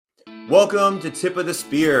Welcome to Tip of the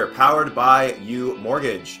Spear, powered by U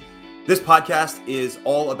Mortgage. This podcast is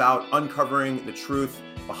all about uncovering the truth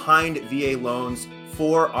behind VA loans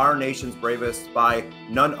for our nation's bravest by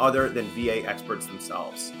none other than VA experts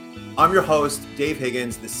themselves. I'm your host, Dave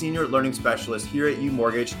Higgins, the Senior Learning Specialist here at U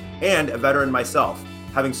Mortgage and a veteran myself,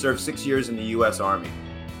 having served 6 years in the U.S. Army.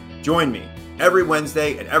 Join me every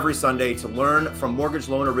Wednesday and every Sunday to learn from mortgage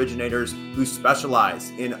loan originators who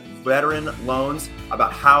specialize in veteran loans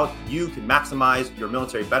about how you can maximize your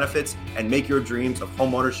military benefits and make your dreams of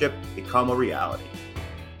homeownership become a reality.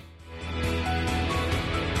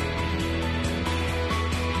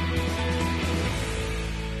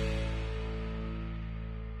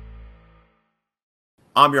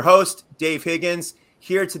 I'm your host, Dave Higgins,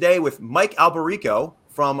 here today with Mike Alberico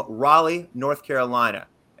from Raleigh, North Carolina.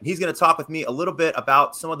 And he's going to talk with me a little bit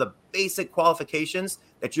about some of the basic qualifications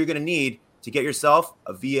that you're going to need to get yourself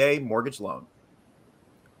a VA mortgage loan.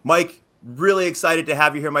 Mike, really excited to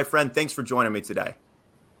have you here, my friend. Thanks for joining me today.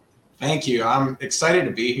 Thank you. I'm excited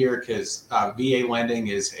to be here because VA lending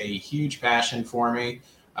is a huge passion for me.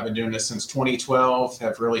 I've been doing this since 2012.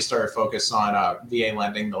 Have really started focus on VA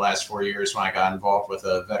lending the last 4 years when I got involved with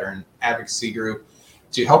a veteran advocacy group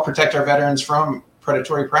to help protect our veterans from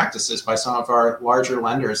predatory practices by some of our larger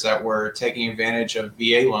lenders that were taking advantage of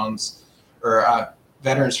VA loans or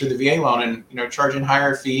veterans through the VA loan and charging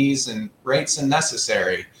higher fees and rates than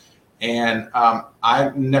necessary. And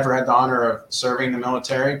I've never had the honor of serving the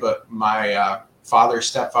military, but my father,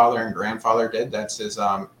 stepfather, and grandfather did. That's his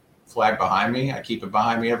flag behind me. I keep it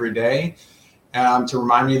behind me every day to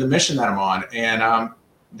remind me of the mission that I'm on. And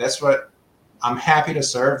that's what I'm happy to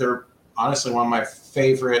serve. They're honestly one of my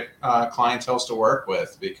favorite clientels to work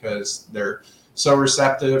with because they're so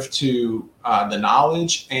receptive to the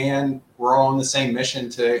knowledge, and we're all on the same mission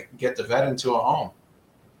to get the vet into a home.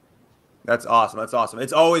 That's awesome. That's awesome.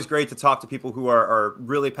 It's always great to talk to people who are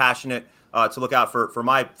really passionate to look out for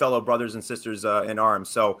my fellow brothers and sisters in arms.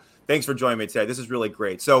 So thanks for joining me today. This is really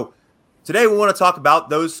great. So today we want to talk about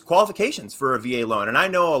those qualifications for a VA loan. And I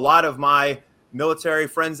know a lot of my military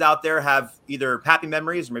friends out there have either happy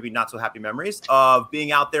memories or maybe not so happy memories of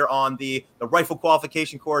being out there on the rifle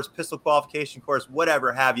qualification course, pistol qualification course,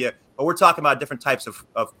 whatever have you. But we're talking about different types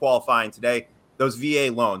of qualifying today, those VA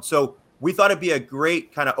loans. So we thought it'd be a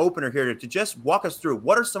great kind of opener here to just walk us through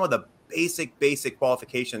what are some of the basic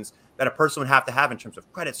qualifications that a person would have to have in terms of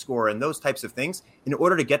credit score and those types of things in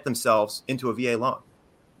order to get themselves into a VA loan.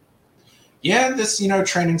 Yeah, this,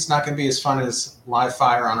 training's not going to be as fun as live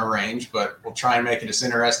fire on a range, but we'll try and make it as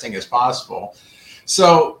interesting as possible.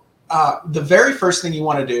 So the very first thing you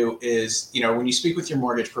want to do is, when you speak with your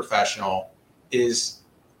mortgage professional, is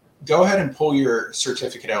go ahead and pull your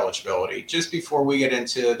certificate eligibility just before we get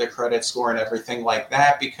into the credit score and everything like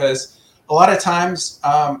that, because a lot of times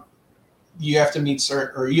you have to meet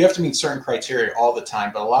certain criteria all the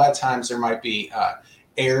time, but a lot of times there might be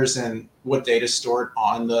errors in what data is stored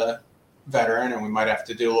on the veteran, and we might have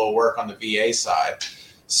to do a little work on the VA side.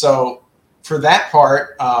 So for that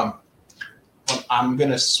part, I'm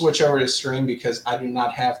going to switch over to screen because I do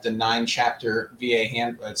not have the 9-chapter VA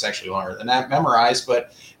handbook. It's actually longer than that memorized,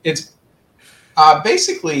 but it's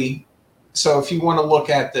basically, so if you want to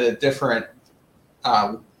look at the different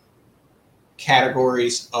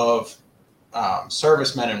categories of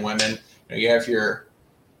servicemen and women, you have your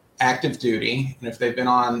active duty, and if they've been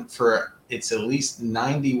on for it's at least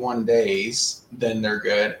 91 days, then they're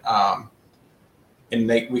good. And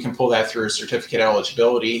we can pull that through certificate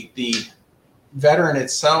eligibility. The veteran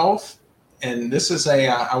itself, and this is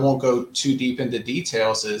I won't go too deep into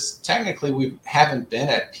details, is technically we haven't been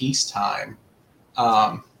at peacetime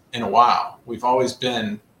in a while. We've always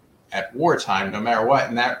been at wartime, no matter what,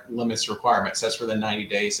 and that limits requirements. That's where the 90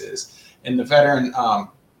 days is. And the veteran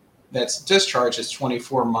that's discharged is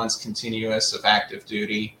 24 months continuous of active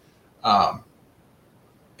duty.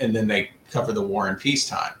 And then they cover the war and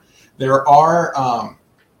peacetime. There are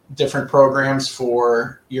different programs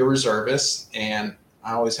for your reservists, and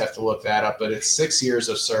I always have to look that up, but it's 6 years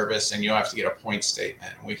of service and you'll have to get a point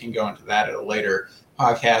statement. We can go into that at a later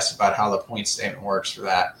podcast about how the point statement works for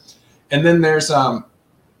that. And then there's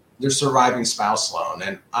surviving spouse loan.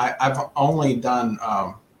 And I've only done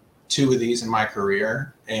 2 of these in my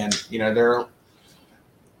career. And,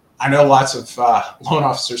 I know lots of loan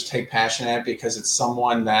officers take passion at it because it's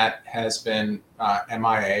someone that has been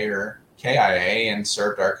MIA or KIA and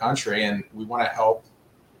served our country, and we want to help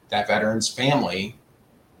that veteran's family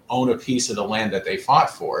own a piece of the land that they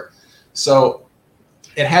fought for. So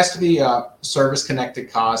it has to be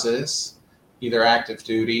service-connected causes, either active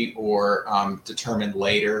duty or determined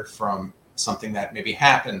later from something that maybe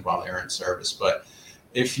happened while they were in service. But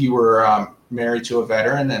if you were married to a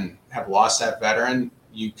veteran and have lost that veteran,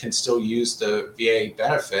 you can still use the VA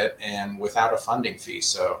benefit and without a funding fee.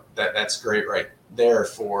 So that's great right there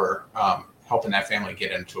for helping that family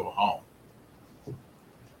get into a home.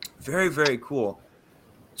 Very, very cool.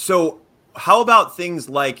 So how about things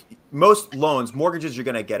like most loans, mortgages you're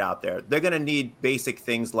going to get out there? They're going to need basic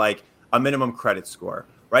things like a minimum credit score,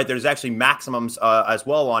 right? There's actually maximums as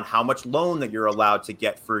well on how much loan that you're allowed to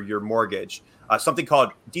get for your mortgage. Something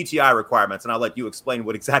called DTI requirements, and I'll let you explain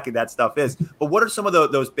what exactly that stuff is. But what are some of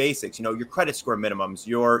those basics? You know, your credit score minimums,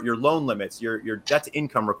 your loan limits, your debt to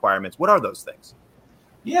income requirements. What are those things?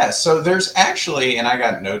 Yeah, so there's actually, and I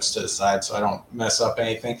got notes to the side so I don't mess up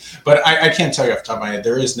anything, but I can't tell you off the top of my head,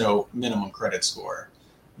 there is no minimum credit score.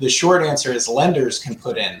 The short answer is lenders can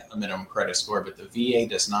put in a minimum credit score, but the VA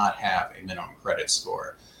does not have a minimum credit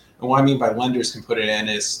score. And what I mean by lenders can put it in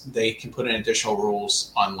is they can put in additional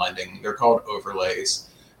rules on lending. They're called overlays.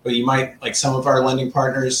 But you might, like some of our lending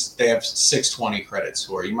partners, they have 620 credit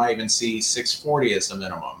score. You might even see 640 as the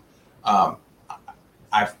minimum.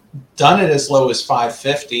 I've done it as low as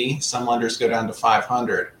 550. Some lenders go down to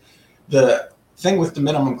 500. The thing with the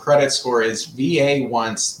minimum credit score is VA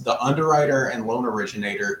wants the underwriter and loan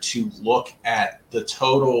originator to look at the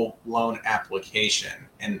total loan application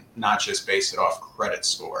and not just base it off credit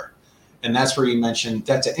score. And that's where you mentioned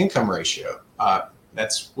debt to income ratio.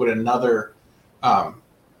 That's what another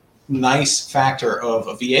nice factor of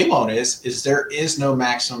a VA loan is there is no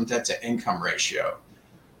maximum debt to income ratio.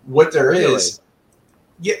 What there is,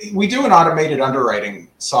 yeah, we do an automated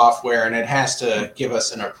underwriting software and it has to give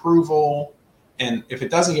us an approval. And if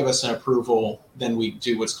it doesn't give us an approval, then we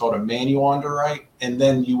do what's called a manual underwrite. And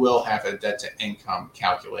then you will have a debt to income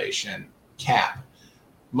calculation cap.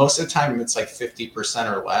 Most of the time it's like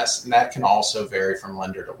 50% or less. And that can also vary from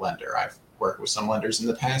lender to lender. I've worked with some lenders in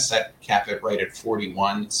the past that cap it right at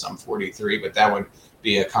 41, some 43, but that would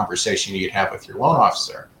be a conversation you'd have with your loan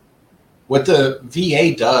officer. What the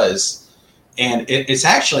VA does, and it's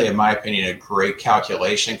actually, in my opinion, a great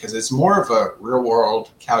calculation because it's more of a real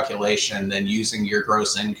world calculation than using your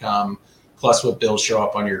gross income plus what bills show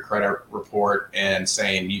up on your credit report and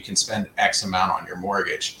saying you can spend X amount on your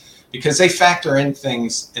mortgage, because they factor in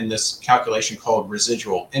things in this calculation called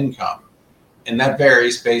residual income. And that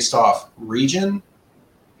varies based off region,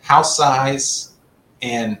 house size,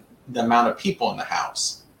 and the amount of people in the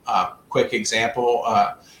house. Quick example.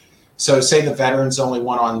 So say the veteran's only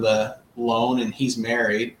one on the loan and he's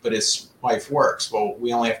married, but his wife works. Well,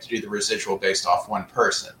 we only have to do the residual based off one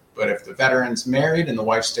person. But if the veteran's married and the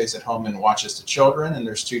wife stays at home and watches the children and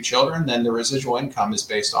there's 2 children, then the residual income is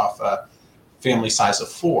based off a family size of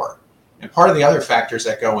 4. And part of the other factors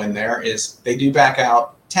that go in there is they do back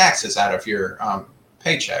out taxes out of your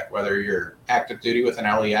paycheck, whether you're active duty with an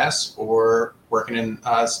LES or working in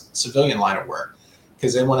a civilian line of work.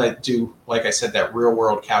 Because they want to do, like I said, that real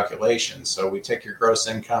world calculation. So we take your gross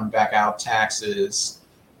income, back out taxes,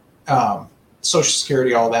 Social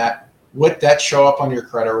Security, all that. Would that show up on your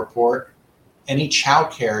credit report? Any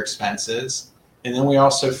child care expenses. And then we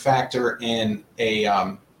also factor in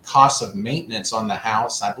a cost of maintenance on the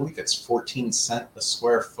house. I believe it's 14 cents a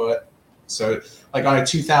square foot. So like on a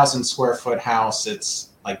 2,000 square foot house,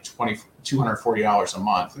 it's like $240 a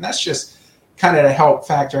month. And that's just kind of to help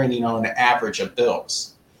factor in, an average of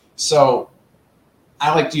bills. So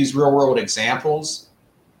I like to use real world examples.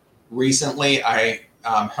 Recently, I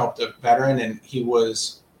helped a veteran and he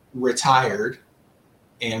was retired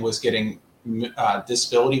and was getting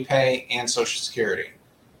disability pay and Social Security.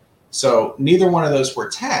 So neither one of those were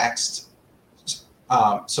taxed.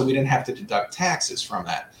 So we didn't have to deduct taxes from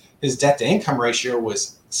that. His debt to income ratio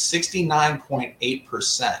was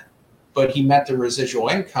 69.8%. But he met the residual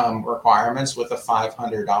income requirements with a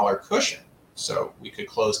 $500 cushion, so we could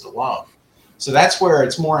close the loan. So that's where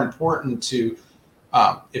it's more important to,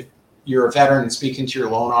 if you're a veteran and speaking to your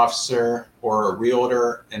loan officer or a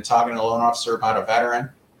realtor and talking to a loan officer about a veteran,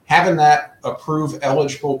 having that approved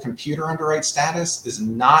eligible computer underwrite status is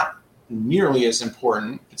not nearly as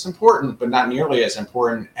important. It's important, but not nearly as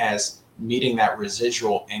important as meeting that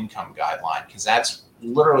residual income guideline, because that's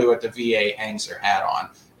literally what the VA hangs their hat on.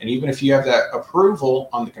 And even if you have that approval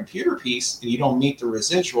on the computer piece and you don't meet the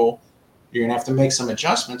residual, you're going to have to make some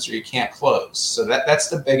adjustments or you can't close. So that's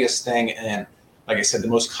the biggest thing. And like I said, the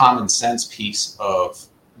most common sense piece of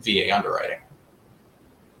VA underwriting.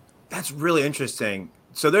 That's really interesting.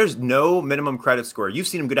 So there's no minimum credit score. You've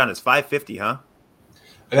seen them go down as 550, huh?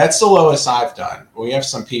 That's the lowest I've done. We have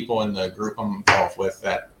some people in the group I'm involved with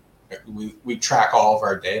that we track all of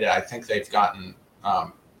our data. I think they've gotten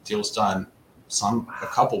deals done, a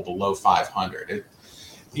couple below 500.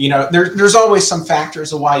 there's always some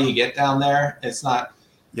factors of why you get down there. It's not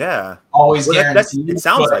always guaranteed. It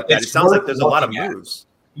sounds like that. It sounds like there's a lot of moves.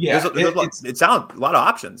 Yeah, it sounds a lot of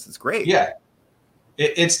options. It's great. Yeah,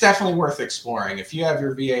 it's definitely worth exploring. If you have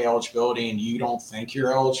your VA eligibility and you don't think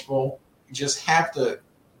you're eligible, just have the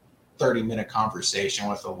 30-minute conversation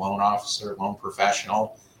with a loan officer, loan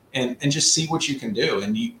professional, and just see what you can do.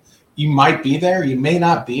 And you might be there, you may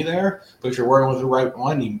not be there, but if you're working with the right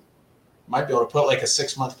one, you might be able to put like a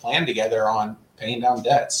 6-month plan together on paying down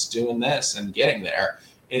debts, doing this and getting there.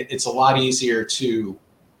 It's a lot easier to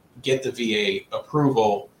get the VA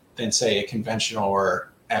approval than say a conventional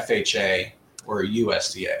or FHA or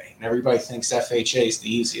USDA. And everybody thinks FHA is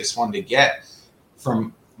the easiest one to get.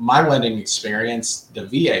 From my lending experience, the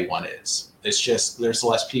VA one is. It's just there's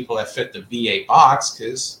less people that fit the VA box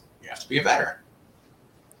because you have to be a veteran.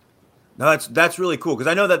 No, that's really cool because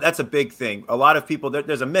I know that's a big thing. A lot of people,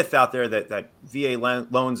 there's a myth out there that VA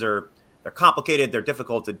loans they're complicated, they're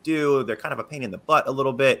difficult to do, they're kind of a pain in the butt a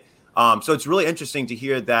little bit. So it's really interesting to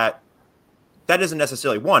hear that isn't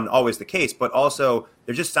necessarily always the case, but also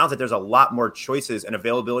there just sounds like there's a lot more choices and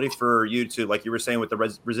availability for you to, like you were saying with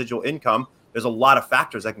the residual income, there's a lot of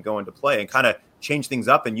factors that can go into play and kind of change things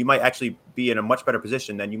up. And you might actually be in a much better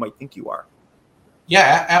position than you might think you are.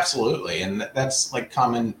 Yeah, absolutely. And that's like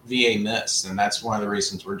common VA myths. And that's one of the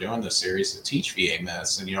reasons we're doing this series to teach VA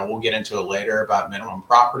myths. And, we'll get into it later about minimum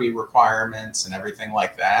property requirements and everything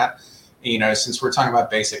like that. Since we're talking about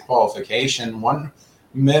basic qualification, one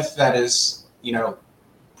myth that is,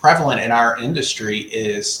 prevalent in our industry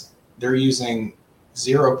is they're using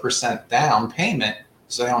 0% down payment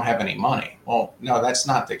so they don't have any money. Well, no, that's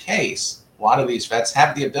not the case. A lot of these vets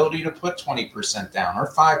have the ability to put 20% down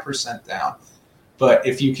or 5% down. But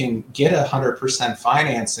if you can get 100%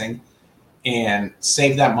 financing and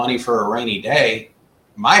save that money for a rainy day,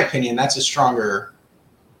 in my opinion, that's a stronger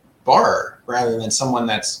borrower rather than someone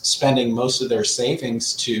that's spending most of their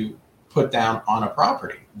savings to put down on a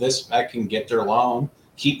property. This vet can get their loan,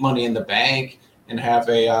 keep money in the bank, and have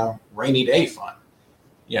a rainy day fund.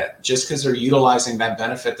 Yeah, just because they're utilizing that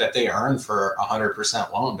benefit that they earn for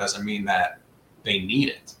 100% loan doesn't mean that they need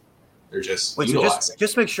it. They're just utilizing.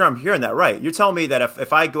 Just make sure I'm hearing that right. You're telling me that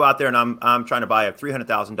if I go out there and I'm trying to buy a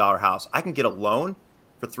 $300,000 house, I can get a loan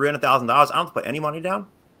for $300,000. I don't have to put any money down?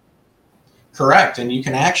 Correct. And you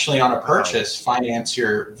can actually, on a purchase, finance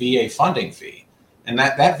your VA funding fee. And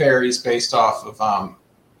that varies based off of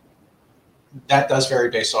that does vary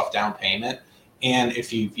based off down payment. And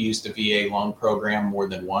if you've used the VA loan program more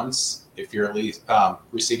than once, if you're at least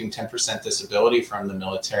receiving 10% disability from the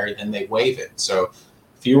military, then they waive it. So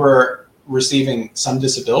if you were receiving some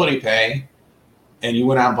disability pay and you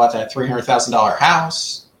went out and bought that $300,000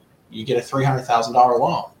 house, you get a $300,000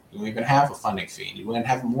 loan. You don't even have a funding fee. You wouldn't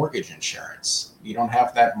have mortgage insurance. You don't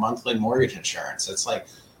have that monthly mortgage insurance. It's like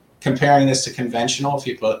comparing this to conventional. If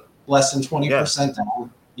you put less than 20%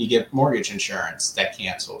 down, you get mortgage insurance that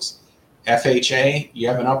cancels. FHA, you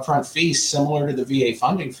have an upfront fee similar to the VA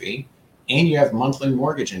funding fee, and you have monthly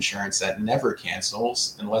mortgage insurance that never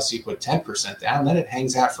cancels unless you put 10% down. Then it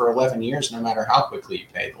hangs out for 11 years, no matter how quickly you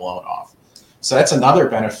pay the loan off. So that's another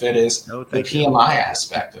benefit is the PMI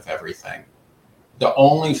aspect of everything. The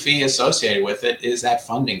only fee associated with it is that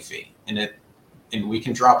funding fee. And we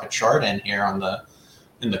can drop a chart in here in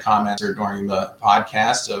the comments or during the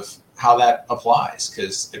podcast of how that applies.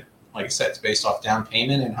 Because like I said, it's based off down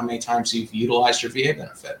payment and how many times you've utilized your VA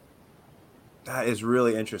benefit. That is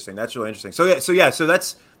really interesting. That's really interesting. So that's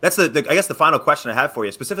the I guess the final question I have for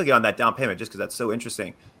you, specifically on that down payment, just because that's so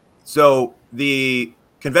interesting. So the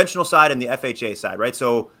conventional side and the FHA side, right?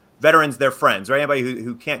 So veterans, they're friends, right? Anybody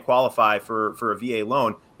who can't qualify for a VA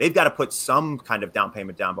loan, they've got to put some kind of down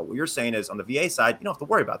payment down. But what you're saying is on the VA side, you don't have to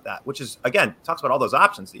worry about that, which is, again, talks about all those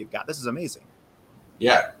options that you've got. This is amazing.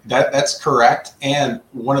 Yeah, that's correct. And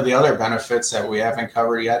one of the other benefits that we haven't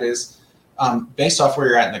covered yet is based off where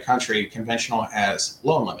you're at in the country, conventional has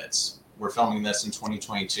loan limits. We're filming this in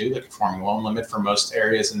 2022. The conforming loan limit for most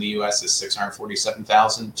areas in the U.S. is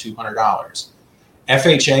 $647,200.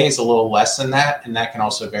 FHA is a little less than that, and that can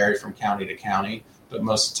also vary from county to county, but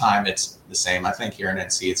most of the time it's the same. I think here in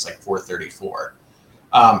NC it's like $434.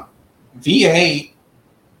 VA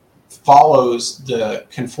follows the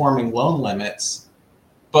conforming loan limits,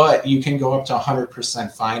 but you can go up to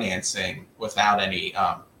 100% financing without any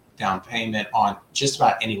down payment on just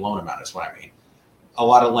about any loan amount is what I mean. A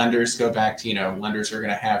lot of lenders go back to, lenders are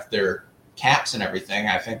going to have their caps and everything.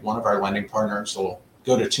 I think one of our lending partners will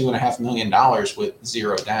go to $2.5 million with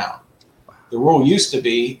zero down. The rule used to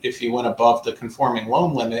be if you went above the conforming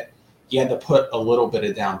loan limit, you had to put a little bit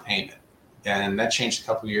of down payment. And that changed a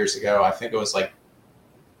couple of years ago. I think it was like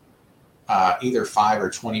either 5 or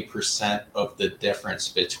 20% of the difference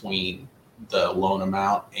between the loan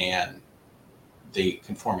amount and the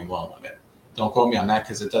conforming loan limit. Don't quote me on that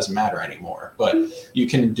because it doesn't matter anymore. But you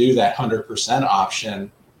can do that 100%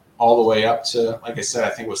 option all the way up to, like I said, I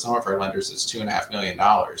think with some of our lenders, it's $2.5 million.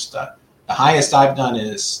 The highest I've done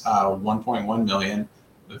is 1.1 million.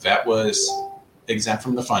 That was exempt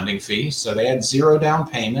from the funding fee. So they had zero down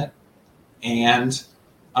payment and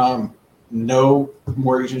no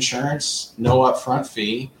mortgage insurance, no upfront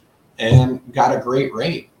fee, and got a great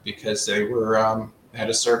rate because they were had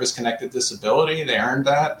a service-connected disability. They earned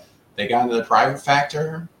that. They got into the private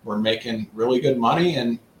factor, were making really good money,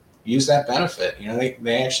 and used that benefit. You know,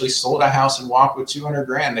 they actually sold a house and walked with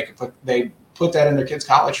 $200,000. They put that in their kids'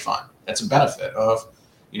 college fund. That's a benefit of,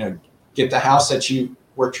 you know, get the house that you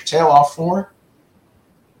worked your tail off for,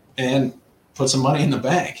 and put some money in the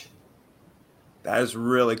bank. That is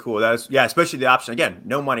really cool. Especially the option, again,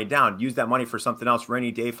 no money down. Use that money for something else,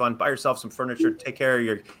 rainy day fund, buy yourself some furniture, take care of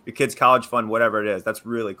your kids' college fund, whatever it is. That's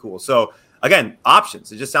really cool. So again,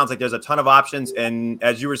 options. It just sounds like there's a ton of options. And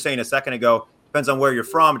as you were saying a second ago, depends on where you're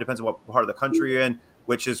from. It depends on what part of the country you're in,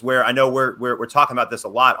 which is where I know we're talking about this a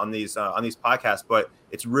lot on these podcasts, but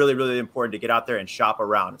it's really, really important to get out there and shop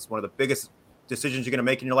around. It's one of the biggest decisions you're going to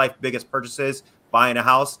make in your life, biggest purchases, buying a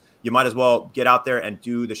house. You might as well get out there and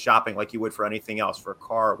do the shopping like you would for anything else, for a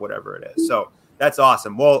car or whatever it is. So that's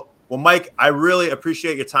awesome. Well, Mike, I really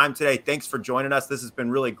appreciate your time today. Thanks for joining us. This has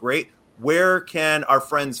been really great. Where can our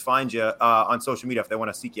friends find you on social media if they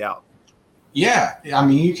want to seek you out? Yeah, I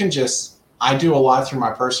mean, you can I do a lot through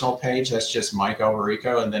my personal page. That's just Mike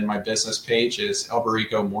Alberico. And then my business page is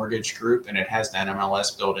Alberico Mortgage Group, and it has the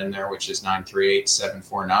NMLS built in there, which is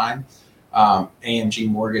 938749. AMG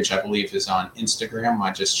Mortgage, I believe, is on Instagram.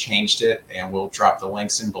 I just changed it, and we'll drop the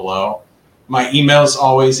links in below. My email is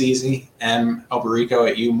always easy,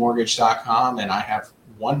 malberico@umortgage.com, and I have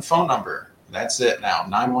one phone number. That's it now,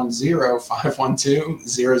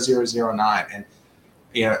 910-512-0009. And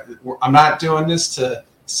you know, I'm not doing this to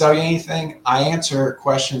sell you anything. I answer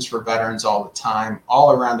questions for veterans all the time,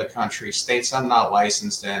 all around the country, states I'm not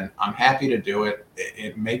licensed in. I'm happy to do it.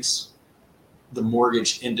 It makes the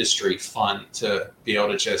mortgage industry fun to be able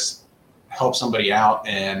to just help somebody out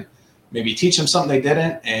and maybe teach them something they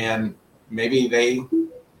didn't, and maybe they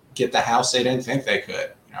get the house they didn't think they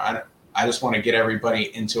could. You know, I just want to get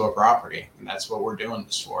everybody into a property, and that's what we're doing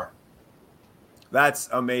this for. That's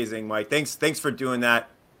amazing, Mike. Thanks for doing that.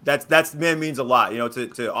 That's means a lot, you know,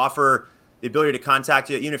 to offer the ability to contact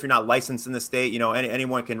you, even if you're not licensed in the state. You know,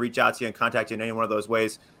 anyone can reach out to you and contact you in any one of those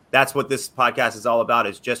ways. That's what this podcast is all about,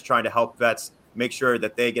 is just trying to help vets make sure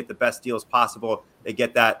that they get the best deals possible. They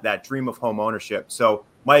get that dream of home ownership. So,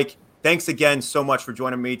 Mike, thanks again so much for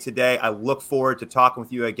joining me today. I look forward to talking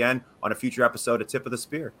with you again on a future episode of Tip of the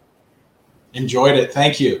Spear. Enjoyed it.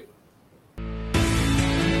 Thank you.